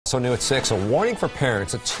So new at 6, a warning for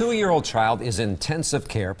parents. A 2-year-old child is in intensive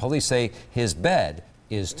care. Police say his bed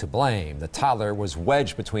is to blame. The toddler was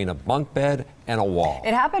wedged between a bunk bed and a wall.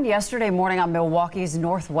 It happened yesterday morning on Milwaukee's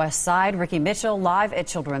northwest side. Ricky Mitchell live at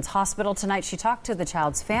Children's Hospital tonight. She talked to the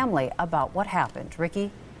child's family about what happened.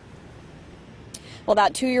 Ricky? Well,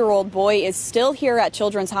 that 2-year-old boy is still here at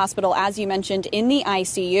Children's Hospital, as you mentioned, in the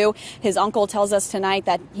ICU. His uncle tells us tonight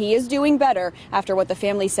that he is doing better after what the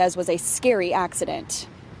family says was a scary accident.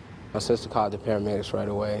 My sister called the paramedics right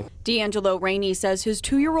away. D'Angelo Rainey says his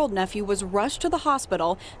 2-year-old nephew was rushed to the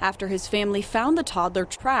hospital after his family found the toddler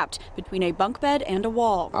trapped between a bunk bed and a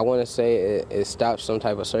wall. I want to say it stopped some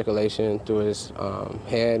type of circulation through his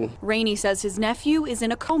head. Rainey says his nephew is in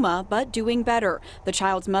a coma but doing better. The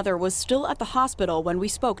child's mother was still at the hospital when we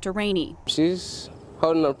spoke to Rainey. She's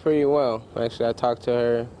holding up pretty well. Actually, I talked to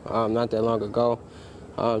her not that long ago.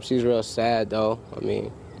 She's real sad, though. I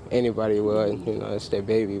mean, anybody would, it's their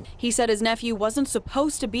baby. He said his nephew wasn't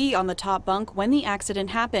supposed to be on the top bunk when the accident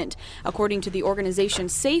happened. According to the organization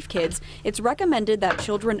Safe Kids, it's recommended that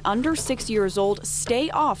children under 6 years old stay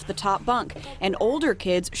off the top bunk, and older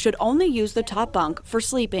kids should only use the top bunk for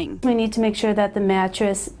sleeping. We need to make sure that the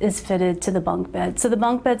mattress is fitted to the bunk bed. So the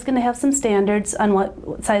bunk bed's going to have some standards on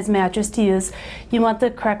what size mattress to use. You want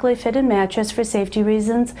the correctly fitted mattress for safety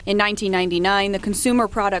reasons. In 1999, the Consumer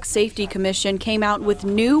Product Safety Commission came out with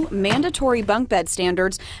new mandatory bunk bed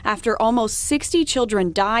standards after almost 60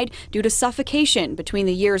 children died due to suffocation between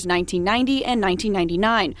the years 1990 and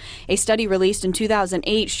 1999. A study released in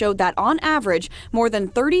 2008 showed that on average, more than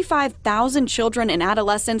 35,000 children and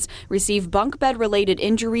adolescents receive bunk bed related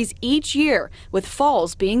injuries each year, with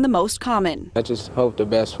falls being the most common. I just hope the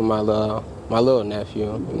best for my little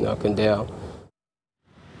nephew, Kendall.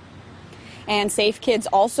 And Safe Kids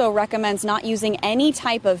also recommends not using any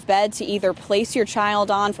type of bed to either place your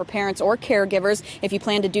child on for parents or caregivers if you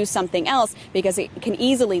plan to do something else, because it can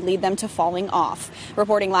easily lead them to falling off.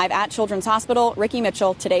 Reporting live at Children's Hospital, Ricky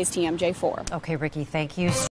Mitchell, today's TMJ4. Okay, Ricky, thank you.